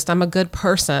prejudiced, I'm a good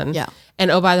person. Yeah. And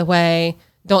oh, by the way,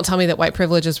 don't tell me that white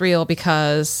privilege is real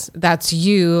because that's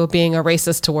you being a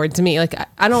racist towards me. Like,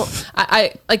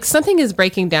 I like something is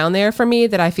breaking down there for me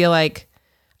that I feel like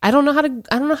I don't know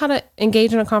how to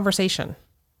engage in a conversation.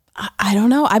 I don't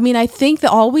know. I mean, I think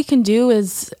that all we can do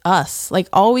is us. Like,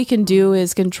 all we can do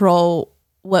is control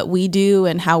what we do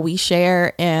and how we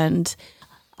share. And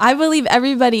I believe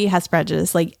everybody has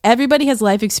prejudice. Like, everybody has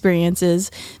life experiences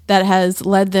that has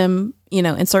led them,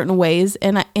 in certain ways.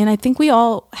 And I think we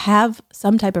all have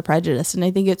some type of prejudice. And I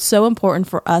think it's so important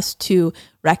for us to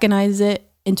recognize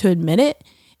it and to admit it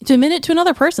to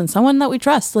another person, someone that we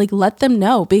trust. Like, let them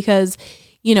know, because,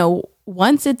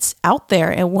 once it's out there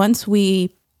and once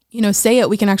we, say it,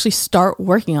 we can actually start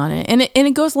working on it. And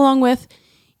it goes along with,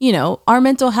 our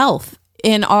mental health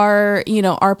and our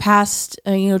past,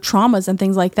 traumas and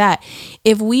things like that.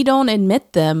 If we don't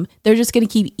admit them, they're just going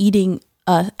to keep eating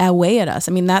away at us.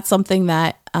 I mean, that's something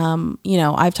that,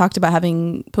 I've talked about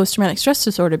having post-traumatic stress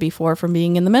disorder before from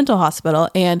being in the mental hospital.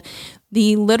 And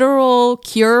the literal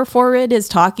cure for it is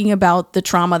talking about the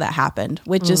trauma that happened,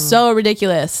 which is so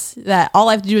ridiculous that all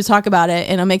I have to do is talk about it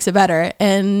and it makes it better.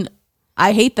 And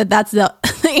I hate that that's the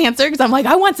answer, because I'm like,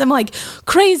 I want some like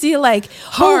crazy, like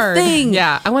Hard whole thing.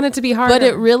 Yeah, I want it to be hard. But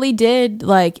it really did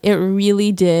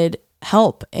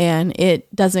help, and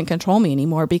it doesn't control me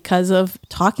anymore because of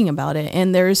talking about it.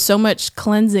 And there's so much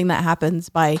cleansing that happens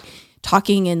by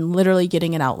talking and literally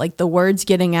getting it out. Like, the words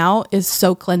getting out is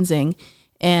so cleansing.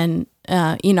 And,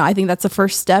 I think that's the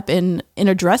first step in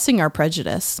addressing our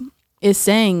prejudice, is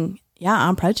saying, yeah,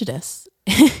 I'm prejudiced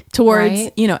towards,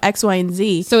 Right. X, Y, and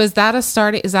Z. So is that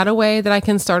a way that I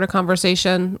can start a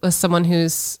conversation with someone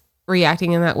who's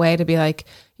reacting in that way, to be like,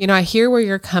 I hear where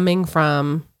you're coming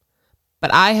from,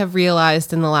 but I have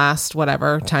realized in the last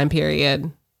whatever time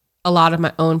period a lot of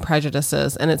my own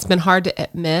prejudices, and it's been hard to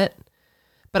admit,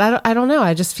 but I don't know.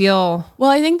 I just feel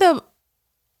Well, I think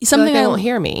something they won't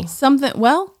hear me.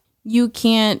 You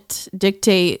can't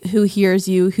dictate who hears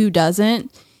you, who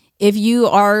doesn't. If you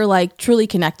are like truly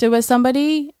connected with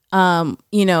somebody,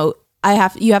 you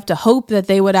have to hope that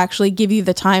they would actually give you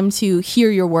the time to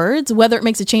hear your words. Whether it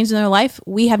makes a change in their life,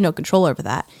 we have no control over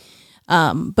that.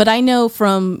 But I know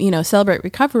from, Celebrate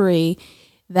Recovery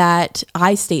that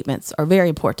I statements are very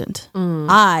important.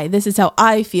 This is how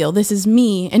I feel. This is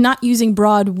me, and not using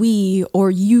broad we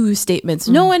or you statements.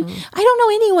 I don't know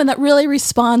anyone that really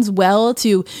responds well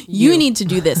to you need to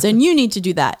do this and you need to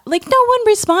do that. Like, no one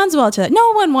responds well to that.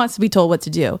 No one wants to be told what to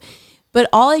do. But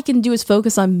all I can do is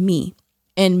focus on me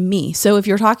and me. So if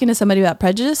you're talking to somebody about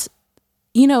prejudice,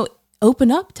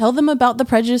 open up, tell them about the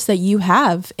prejudice that you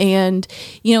have. And,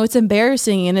 it's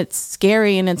embarrassing and it's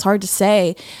scary and it's hard to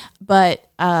say, but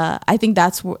I think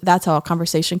that's how a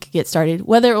conversation could get started.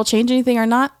 Whether it will change anything or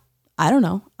not, I don't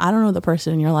know. I don't know the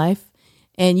person in your life,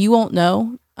 and you won't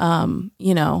know,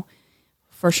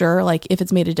 for sure, like if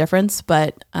it's made a difference,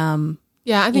 but,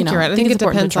 Yeah, I think you're right. I think it it's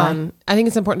important depends to try. on, I think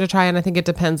it's important to try, and I think it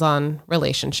depends on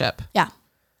relationship. Yeah.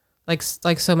 Like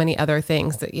so many other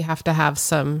things that you have to have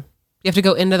some, you have to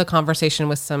go into the conversation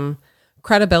with some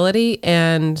credibility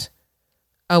and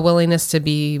a willingness to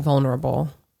be vulnerable.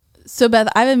 So Beth,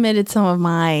 I've admitted some of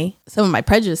my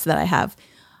prejudice that I have.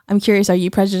 I'm curious, are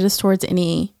you prejudiced towards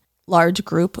any large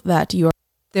group that you are,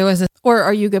 There was a, or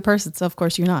are you a good person? So of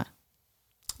course you're not.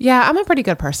 yeah, I'm a pretty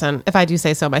good person, if I do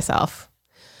say so myself.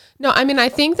 No, I mean, I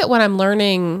think that when I'm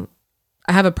learning,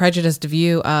 I have a prejudiced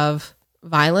view of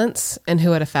violence and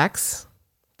who it affects.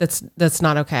 That's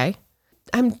not okay.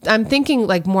 I'm thinking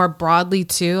like more broadly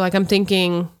too. Like I'm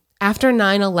thinking after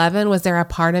 9/11, was there a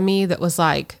part of me that was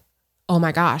like, oh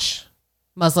my gosh,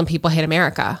 Muslim people hate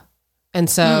America. And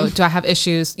so do I have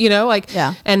issues, like,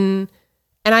 Yeah. And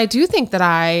I do think that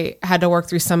I had to work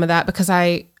through some of that because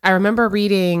I remember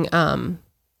reading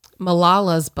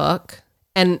Malala's book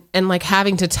and like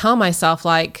having to tell myself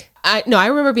like, I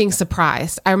remember being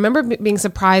surprised. I remember being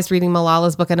surprised reading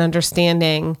Malala's book and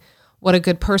understanding what a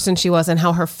good person she was and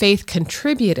how her faith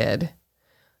contributed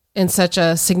in such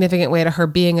a significant way to her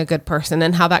being a good person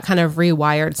and how that kind of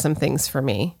rewired some things for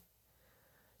me.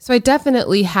 So I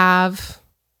definitely have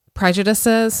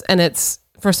prejudices, and it's,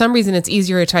 for some reason, it's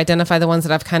easier to identify the ones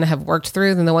that I've kind of have worked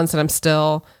through than the ones that I'm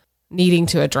still needing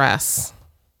to address.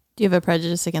 Do you have a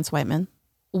prejudice against white men?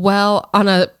 Well,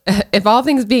 if all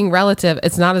things being relative,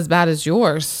 it's not as bad as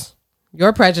yours.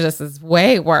 Your prejudice is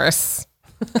way worse.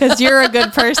 Because you're a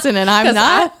good person and I'm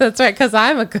not. That's right, because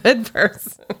I'm a good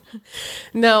person.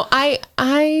 No, I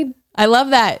love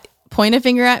that. Point a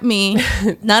finger at me.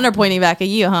 None are pointing back at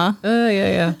you, huh?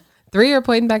 Yeah. 3 are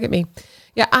pointing back at me.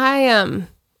 Yeah, I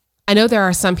know there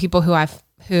are some people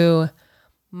who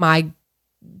my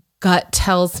gut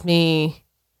tells me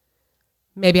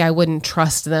maybe I wouldn't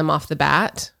trust them off the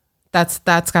bat. That's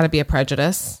got to be a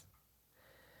prejudice.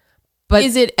 But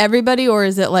is it everybody, or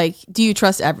is it like, do you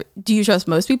trust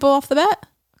most people off the bat?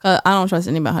 I don't trust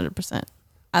anybody 100%.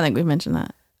 I think we've mentioned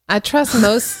that. I trust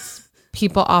most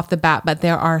people off the bat, but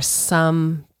there are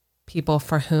some people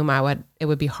for whom it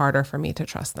would be harder for me to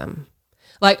trust them.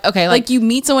 Like you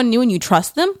meet someone new and you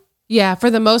trust them? Yeah, for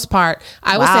the most part.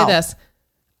 I will say this.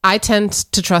 I tend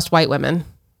to trust white women.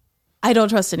 I don't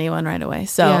trust anyone right away.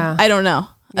 So Yeah. I don't know.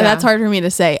 Yeah. That's hard for me to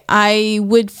say. I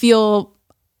would feel,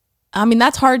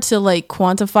 that's hard to like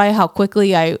quantify how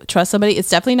quickly I trust somebody. It's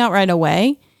definitely not right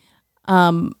away.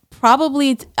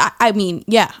 Probably,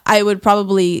 I would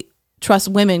probably trust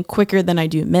women quicker than I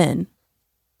do men.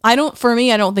 I don't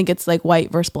think it's like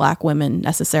white versus black women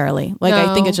necessarily. Like,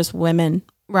 No. I think it's just women.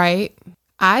 Right.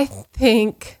 I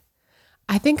think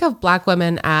of black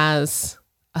women as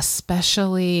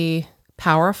especially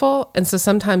powerful. And so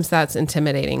sometimes that's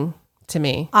intimidating to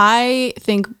me. I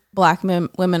think black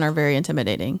women are very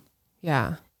intimidating.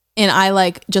 Yeah. And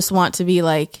I just want to be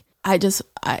like, I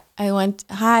went,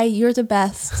 hi, you're the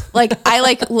best. Like,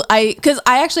 cause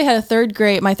I actually had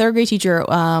my third grade teacher,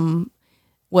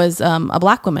 was, a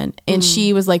black woman, and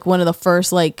she was like one of the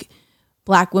first like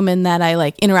black women that I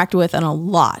like interacted with, and a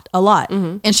lot.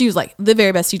 Mm-hmm. And she was like the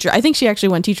very best teacher. I think she actually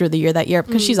won teacher of the year that year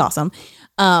because she's awesome.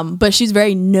 But she's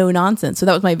very no nonsense. So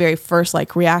that was my very first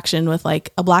like reaction with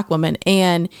like a black woman.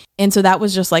 And so that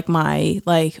was just like my,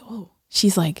 like, oh,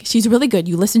 she's really good.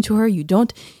 You listen to her. You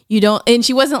don't. And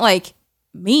she wasn't like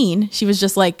mean. She was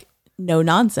just like no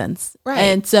nonsense. Right.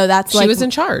 And so that's she was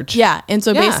in charge. Yeah. And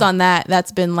so Yeah. based on that,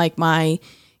 that's been like my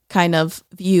kind of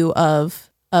view of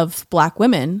black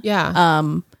women. Yeah.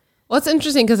 Well, it's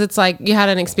interesting because it's like you had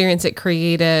an experience that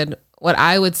created what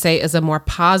I would say is a more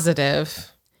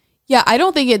positive. Yeah. I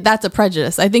don't think that's a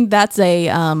prejudice. I think that's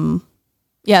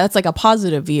that's like a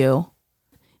positive view.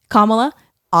 Kamala,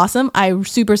 awesome. I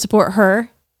super support her.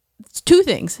 It's 2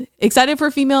 things. Excited for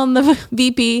a female in the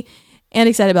VP and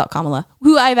excited about Kamala,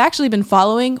 who I've actually been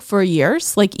following for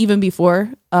years. Like even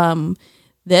before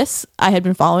this, I had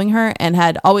been following her and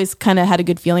had always kind of had a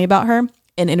good feeling about her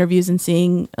in interviews and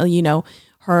seeing,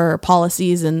 her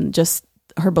policies and just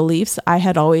her beliefs. I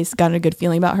had always gotten a good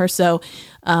feeling about her. So,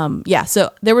 so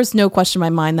there was no question in my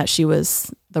mind that she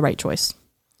was the right choice.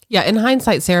 Yeah. In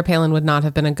hindsight, Sarah Palin would not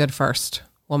have been a good first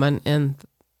woman in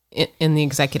the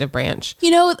executive branch.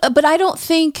 But I don't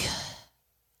think...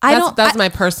 That's my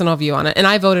personal view on it. And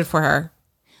I voted for her.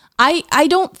 I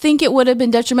don't think it would have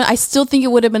been detrimental. I still think it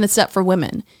would have been a step for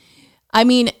women. I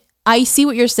mean, I see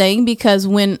what you're saying, because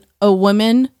when a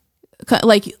woman,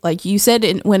 like you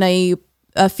said, when a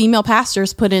female pastor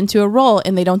is put into a role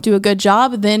and they don't do a good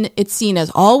job, then it's seen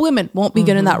as all women won't be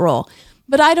good in that role.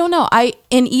 But I don't know.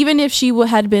 And even if she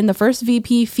had been the first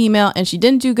VP female and she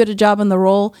didn't do good a job in the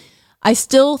role, I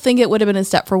still think it would have been a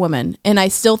step for women, and I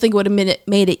still think it would have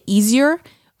made it easier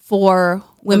for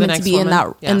women to be in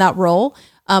that role.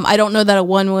 I don't know that a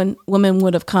woman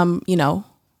would have come,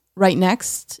 right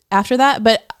next after that,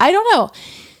 but I don't know.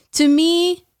 To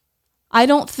me, I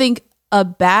don't think a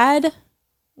bad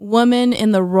woman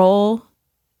in the role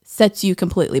sets you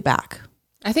completely back.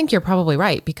 I think you're probably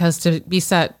right, because to be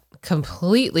set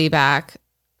completely back,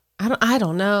 I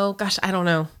don't know. Gosh, I don't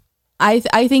know. I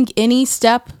think any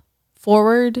step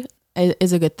forward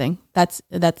is a good thing. That's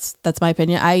my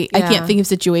opinion. I can't think of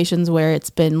situations where it's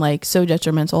been like so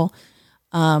detrimental.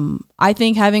 I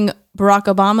think having Barack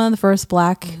Obama, the first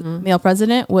black male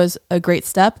president, was a great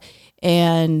step,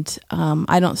 and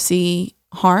I don't see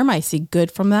harm. I see good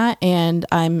from that, and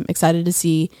I'm excited to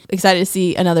see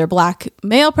another black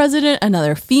male president,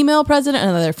 another female president,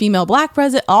 another female black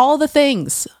president, all the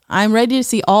things. I'm ready to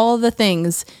see all the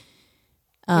things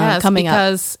coming up,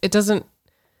 because it doesn't,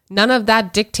 none of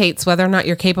that dictates whether or not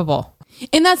you're capable.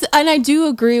 And I do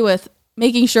agree with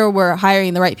making sure we're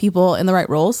hiring the right people in the right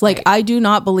roles. Like, I do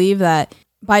not believe that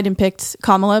Biden picked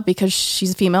Kamala because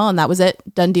she's a female and that was it.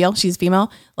 Done deal. She's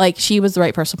female. Like, she was the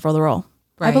right person for the role.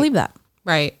 Right. I believe that.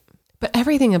 Right. But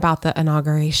everything about the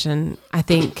inauguration, I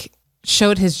think,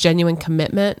 showed his genuine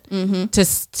commitment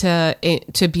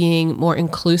to being more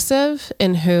inclusive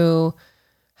in who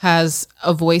has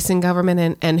a voice in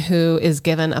government and who is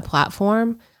given a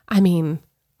platform. I mean,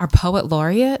 our poet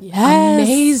laureate,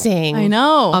 amazing. I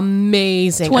know.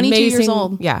 Amazing. 22 amazing, years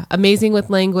old. Yeah. Amazing with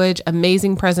language,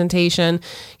 amazing presentation.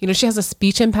 She has a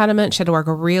speech impediment. She had to work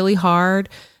really hard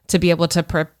to be able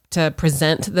to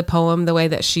present the poem the way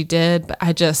that she did.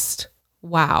 But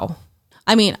wow.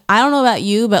 I mean, I don't know about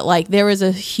you, but like there was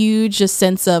a huge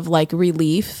sense of like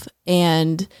relief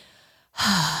and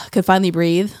could finally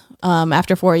breathe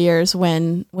after 4 years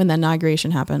when the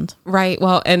inauguration happened. Right.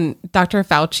 Well, and Dr.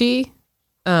 Fauci,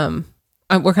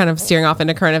 we're kind of steering off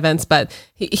into current events, but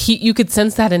you could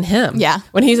sense that in him. Yeah.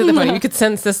 When he's at the podium, you could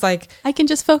sense this like, I can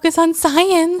just focus on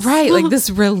science. Right. Like this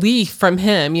relief from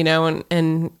him,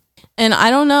 and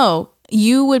I don't know,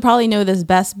 you would probably know this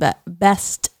best,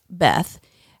 Beth.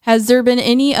 Has there been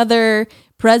any other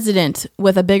president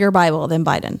with a bigger Bible than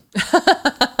Biden?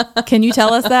 Can you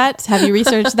tell us that? Have you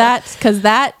researched that? Because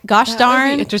that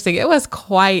darn, interesting. It was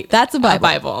quite. That's a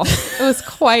Bible. It was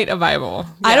quite a Bible.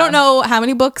 Yeah. I don't know how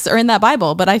many books are in that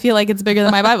Bible, but I feel like it's bigger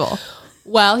than my Bible.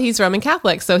 Well, he's Roman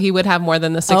Catholic, so he would have more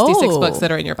than the 66 books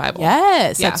that are in your Bible.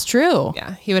 Yes, that's true.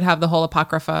 Yeah, he would have the whole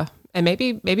Apocrypha, and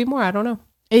maybe more. I don't know.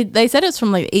 They said it's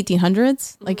from like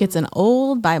 1800s. Like it's an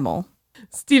old Bible.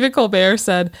 Stephen Colbert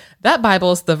said that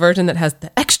Bible is the version that has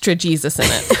the extra Jesus in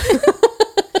it.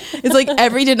 It's like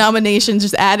every denomination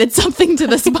just added something to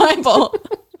this Bible.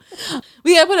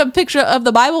 We gotta put a picture of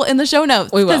the Bible in the show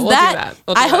notes. We will. We'll do that.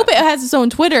 I hope it has its own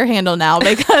Twitter handle now,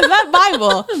 because that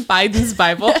Bible, Biden's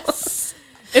Bible. Yes.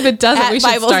 If it doesn't, we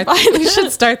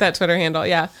should start that Twitter handle.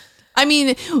 Yeah. I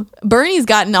mean, Bernie's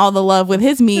gotten all the love with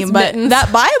his meme, but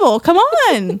that Bible, come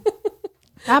on,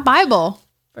 that Bible.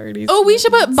 Bernie's we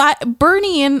should put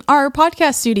Bernie in our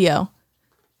podcast studio.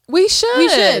 We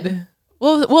should.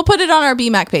 We'll put it on our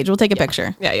BMAC page. We'll take a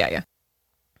picture. Yeah.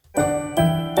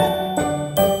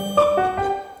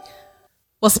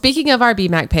 Well, speaking of our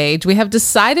BMAC page, we have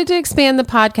decided to expand the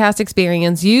podcast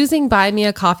experience using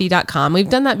buymeacoffee.com.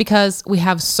 We've done that because we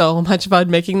have so much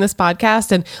fun making this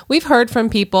podcast, and we've heard from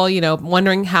people,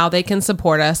 wondering how they can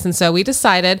support us. And so we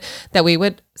decided that we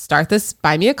would start this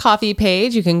Buy Me a Coffee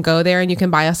page. You can go there and you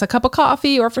can buy us a cup of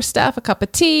coffee, or for Steph, a cup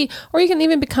of tea, or you can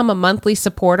even become a monthly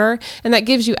supporter. And that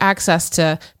gives you access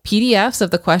to PDFs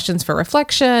of the questions for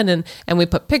reflection. And we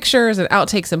put pictures and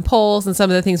outtakes and polls and some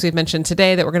of the things we've mentioned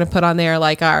today that we're going to put on there,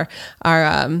 like our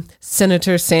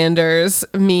Senator Sanders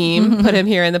meme, put him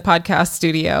here in the podcast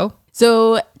studio.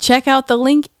 So check out the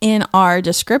link in our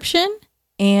description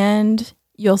and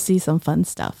you'll see some fun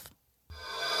stuff.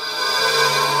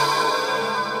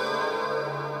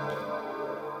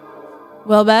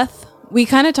 Well, Beth, we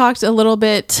kind of talked a little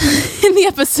bit in the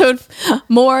episode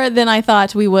more than I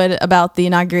thought we would about the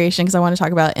inauguration, because I want to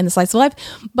talk about it in the Slice of Life,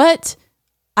 but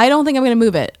I don't think I'm going to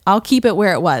move it. I'll keep it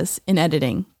where it was in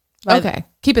editing. But okay.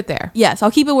 Keep it there. Yes,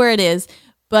 I'll keep it where it is.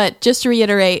 But just to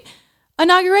reiterate,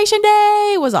 Inauguration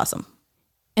Day was awesome.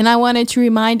 And I wanted to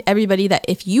remind everybody that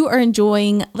if you are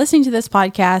enjoying listening to this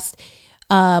podcast,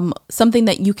 something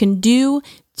that you can do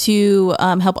to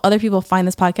help other people find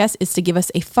this podcast is to give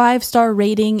us a 5-star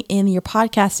rating in your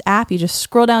podcast app. You just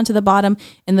scroll down to the bottom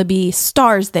and there'll be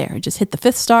stars there. Just hit the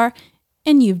 5th star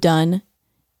and you've done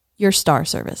your star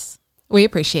service. We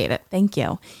appreciate it. Thank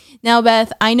you. Now,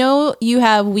 Beth, I know you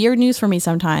have weird news for me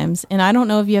sometimes, and I don't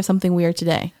know if you have something weird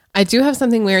today. I do have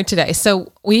something weird today.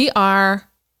 So we are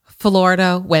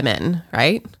Florida women,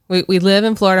 right? We live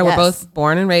in Florida. Yes. We're both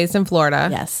born and raised in Florida.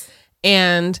 Yes.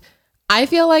 And I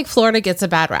feel like Florida gets a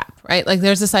bad rap, right? Like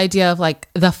there's this idea of like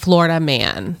the Florida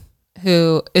man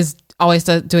who is always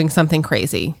doing something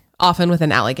crazy, often with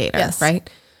an alligator, Yes. right?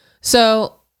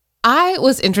 So I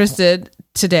was interested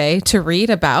today to read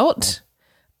about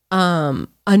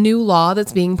a new law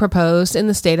that's being proposed in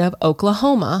the state of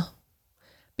Oklahoma,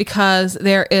 because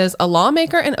there is a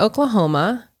lawmaker in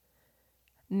Oklahoma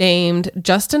named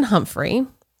Justin Humphrey.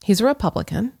 He's a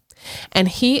Republican, and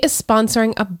he is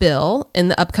sponsoring a bill in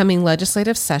the upcoming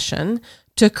legislative session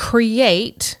to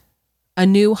create a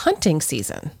new hunting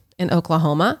season in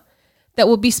Oklahoma that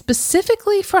will be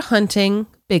specifically for hunting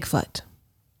Bigfoot.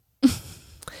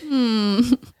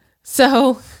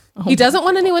 So he doesn't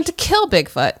want anyone to kill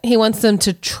Bigfoot. He wants them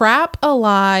to trap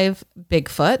alive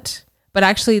Bigfoot. But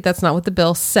actually, that's not what the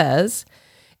bill says.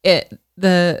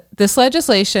 This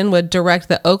legislation would direct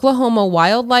the Oklahoma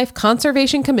Wildlife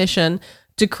Conservation Commission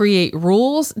to create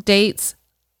rules, dates,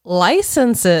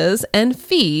 licenses, and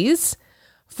fees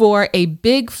for a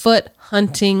Bigfoot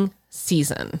hunting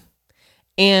season.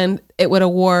 And it would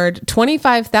award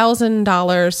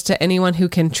 $25,000 to anyone who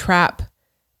can trap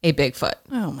a Bigfoot.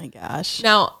 Oh my gosh.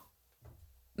 Now,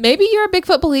 maybe you're a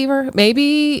Bigfoot believer.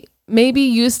 Maybe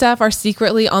you, Steph, are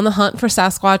secretly on the hunt for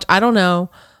Sasquatch. I don't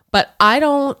know. But I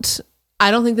don't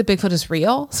think that Bigfoot is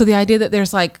real. So the idea that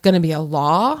there's like going to be a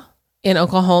law in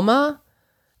Oklahoma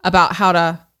about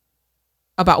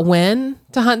when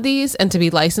to hunt these and to be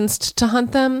licensed to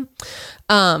hunt them.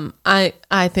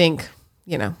 I think,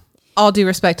 all due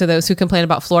respect to those who complain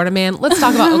about Florida man, let's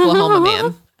talk about Oklahoma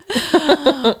man.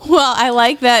 Well, I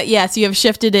like that. Yes, you have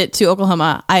shifted it to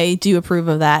Oklahoma. I do approve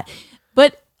of that.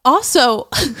 But also,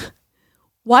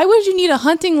 why would you need a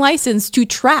hunting license to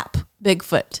trap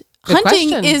Bigfoot? Good Hunting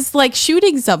question. is like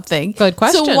shooting something. Good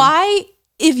question. So why,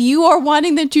 if you are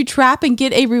wanting them to trap and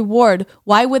get a reward,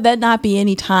 why would that not be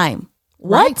any time?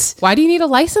 What? Right. Why do you need a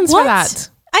license for that?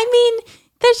 I mean,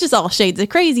 there's just all shades of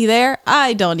crazy there.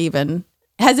 I don't even.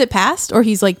 Has it passed, or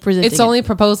he's like presenting? It's only a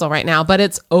proposal right now, but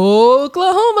it's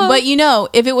Oklahoma. But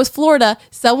if it was Florida,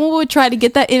 someone would try to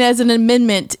get that in as an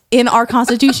amendment in our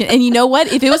Constitution. And you know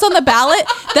what? If it was on the ballot,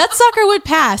 that sucker would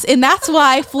pass. And that's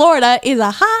why Florida is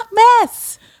a hot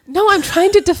mess. No, I'm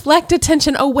trying to deflect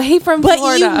attention away from But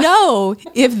Florida.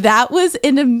 if that was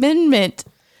an amendment,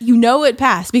 it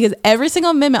passed, because every single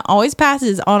amendment always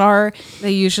passes on our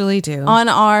They usually do.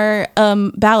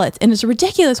 ballots, and it's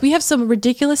ridiculous. We have some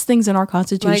ridiculous things in our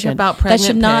Constitution Like about that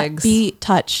should pregnant not pigs. be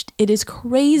touched. It is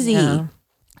crazy. Yeah.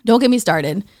 Don't get me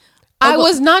started. I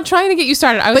was not trying to get you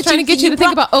started. I was But trying to get you to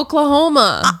think about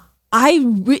Oklahoma.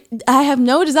 I have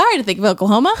no desire to think of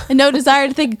Oklahoma and no desire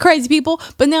to think of crazy people,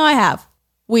 but now I have.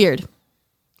 Weird.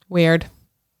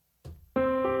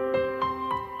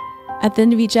 At the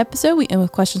end of each episode, we end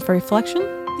with questions for reflection.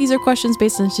 These are questions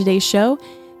based on today's show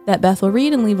that Beth will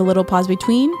read and leave a little pause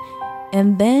between.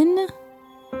 And then,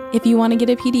 if you want to get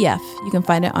a PDF, you can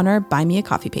find it on our Buy Me a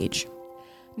Coffee page.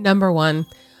 Number 1,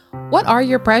 what are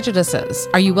your prejudices?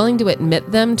 Are you willing to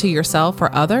admit them to yourself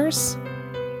or others?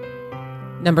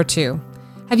 Number 2,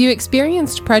 have you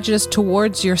experienced prejudice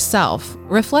towards yourself?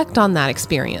 Reflect on that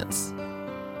experience.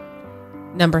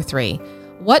 Number 3,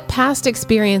 what past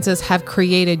experiences have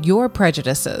created your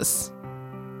prejudices?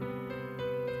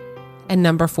 And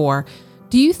number 4,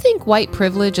 do you think white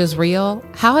privilege is real?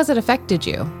 How has it affected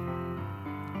you?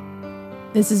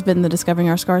 This has been the Discovering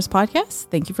Our Scars podcast.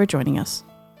 Thank you for joining us.